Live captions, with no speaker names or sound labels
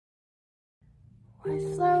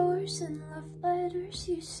White flowers and love letters,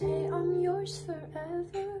 you say I'm yours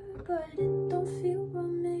forever, but it don't feel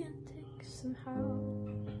romantic somehow.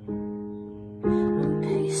 I'm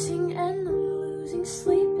pacing and I'm losing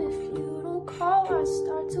sleep. If you don't call, I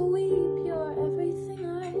start to weep. You're everything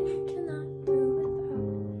I cannot do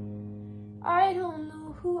without. I don't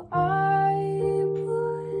know who I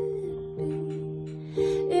would be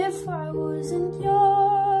if I wasn't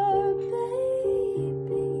your baby.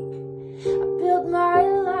 I built my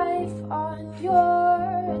life on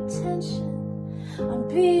your attention, on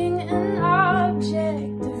being an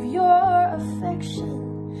object of your affection.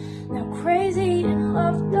 Now crazy in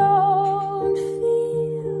love don't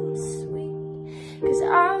feel sweet, 'cause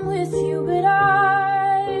I'm with you but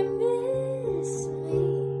I miss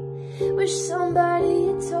me. Wish somebody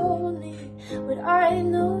had told me what I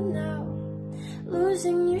know now.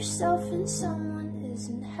 Losing yourself in some